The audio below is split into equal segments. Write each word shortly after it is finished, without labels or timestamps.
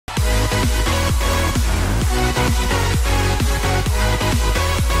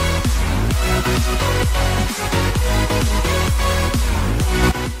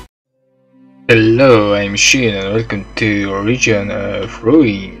Hello, I'm Shin and welcome to Region of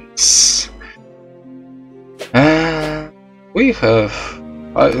Ruins. We have...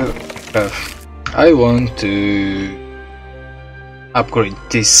 I want to upgrade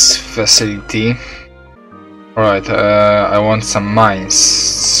this facility. Alright, I want some mines,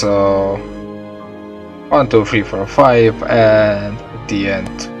 so... 1, 2, 3, 4, 5, and at the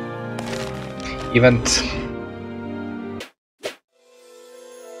end... Event...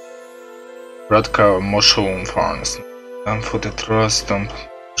 Broadcow mushroom farms. Don't put the trust, don't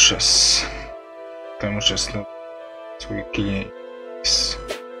just not we clean this.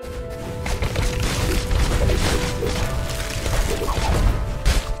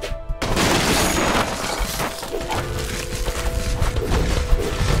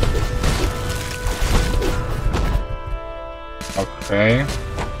 Okay.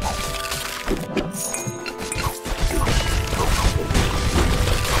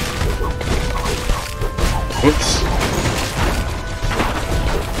 Oops.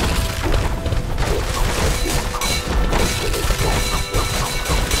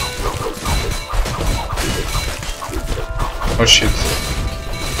 Oh shit.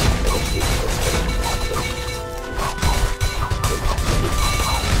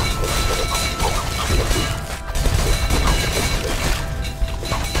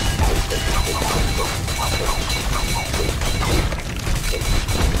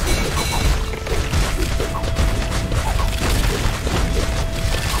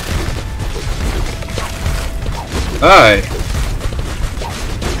 Hi.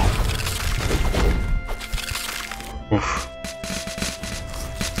 Oof.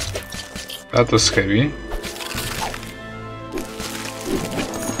 That was heavy.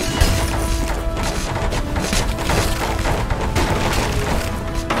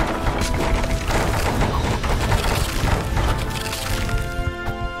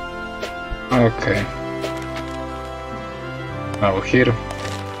 Okay. Now here.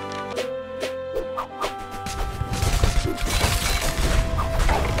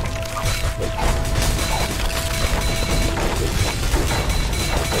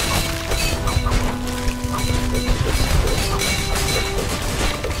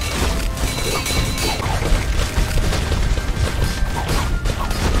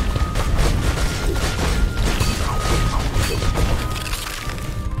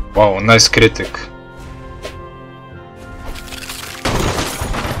 Wow, nice critic.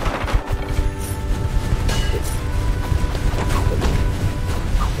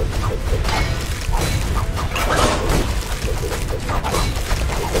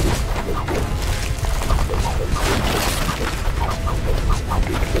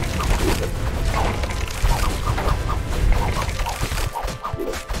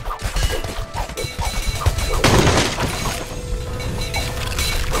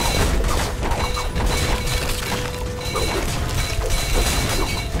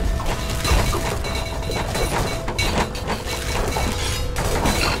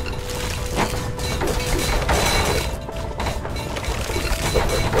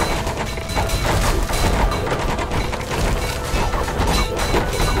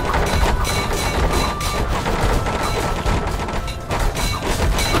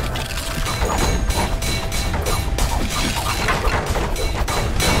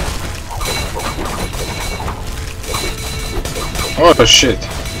 Oh shit.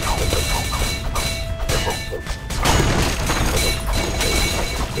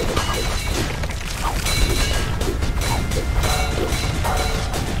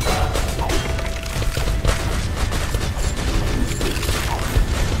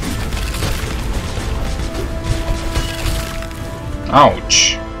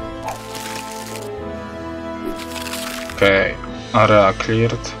 Ouch. Okay, area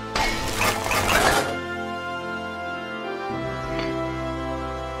cleared.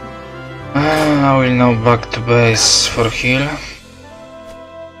 I will now back to base for heal.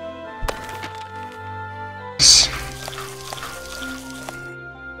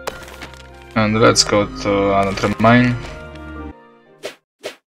 And let's go to another mine.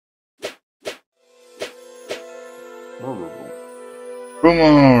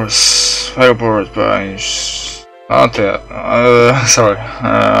 Rumors, Fireboard Bunch. Not yet. Sorry,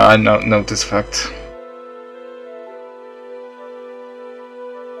 I know this fact.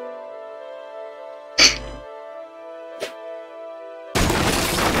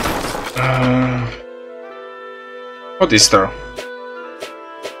 What is there?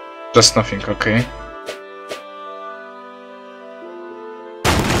 Just nothing, okay.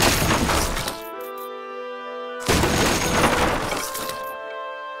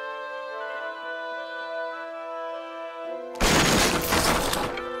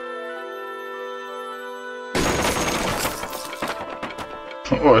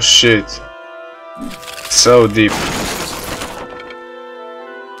 Oh shit. So deep.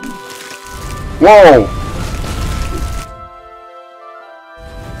 Whoa!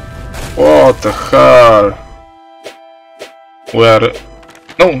 What the hell? We are...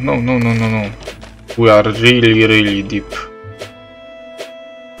 No. We are really deep.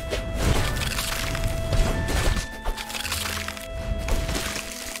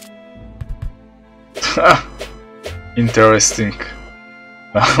 Interesting.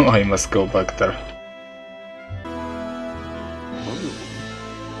 Now I must go back there.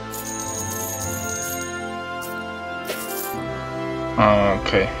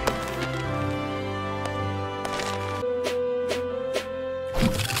 Okay.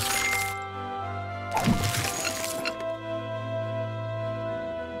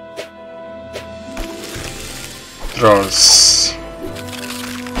 Trolls.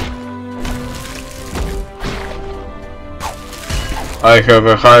 I have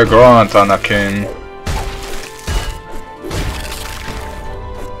a high ground, Anakin.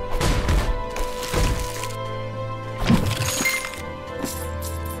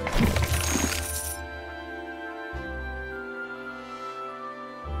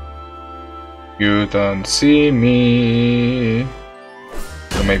 You don't see me.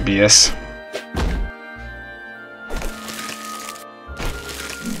 Or maybe yes.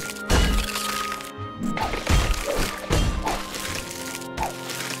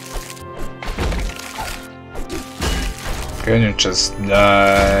 Can you just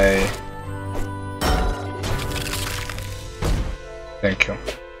die? Thank you.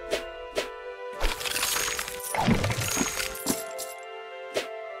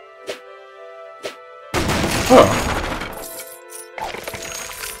 Oh.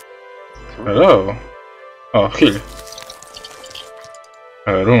 Hello. Oh, heal.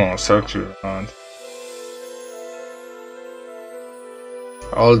 Room select you and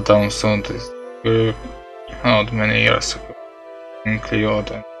all down sound is out many years ago. In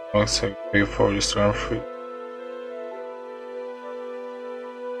Cleod and also before you start free.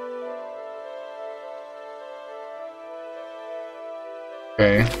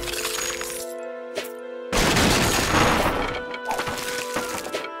 Okay.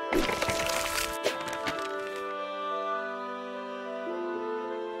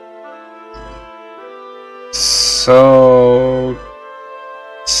 So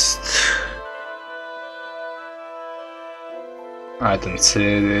I don't see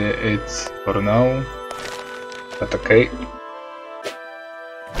it for now, but okay.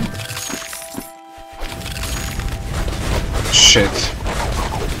 Shit.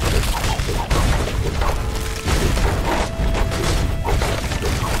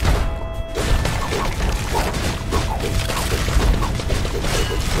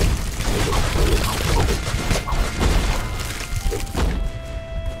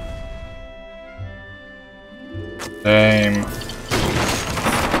 Damn.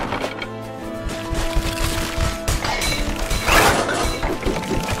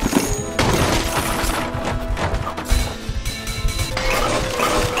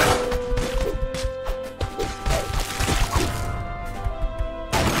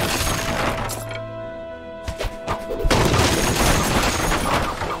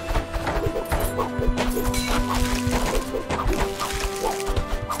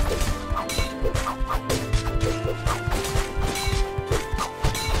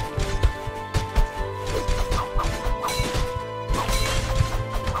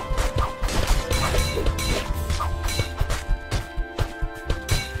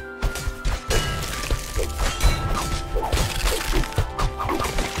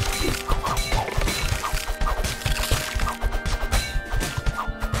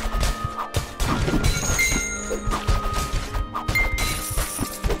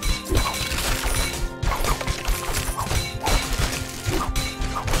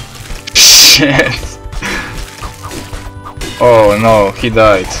 Shit. Oh no, he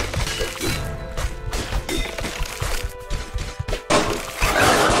died.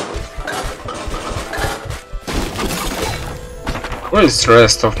 Where is the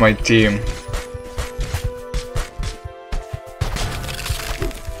rest of my team?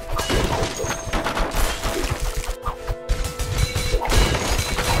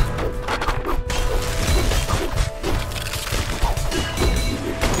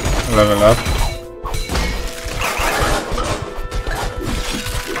 Level up.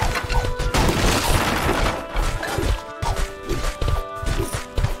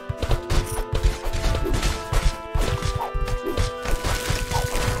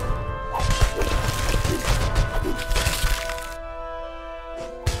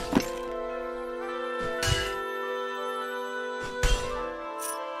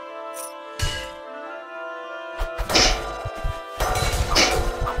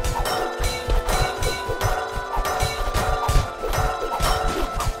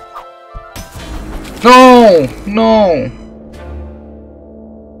 No! No!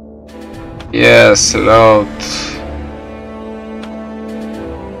 Yes, load.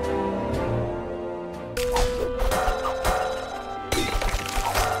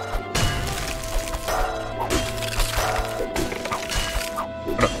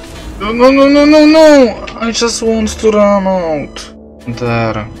 No, no, no, no, no, no! I just want to run out.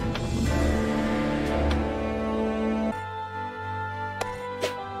 There.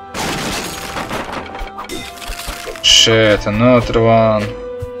 Shit, another one.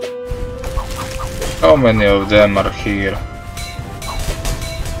 How many of them are here?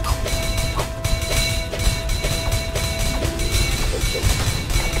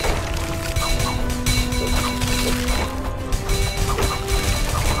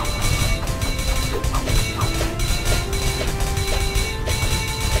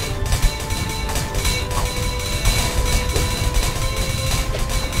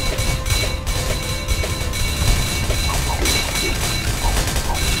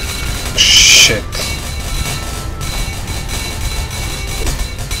 Shit.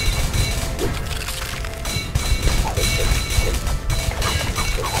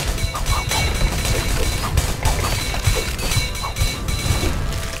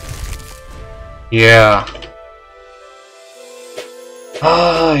 Yeah.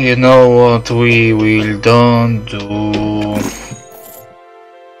 You know what we will don't do?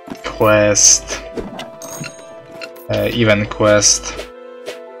 Quest. Even quest.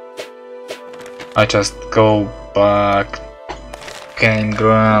 I just go back, gain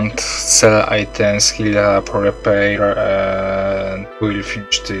grant, sell items, heal up, repair, and we'll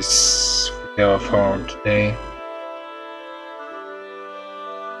finish this video for today.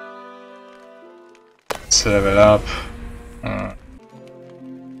 Let's level up.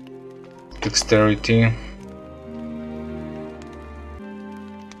 Dexterity.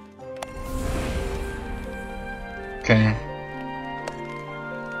 Okay.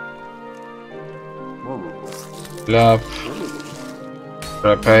 Up,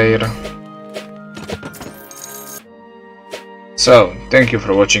 repair. So, thank you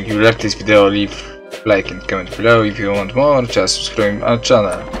for watching. If you like this video, leave like and comment below. If you want more, just subscribe our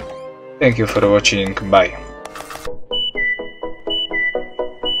channel. Thank you for watching. Bye.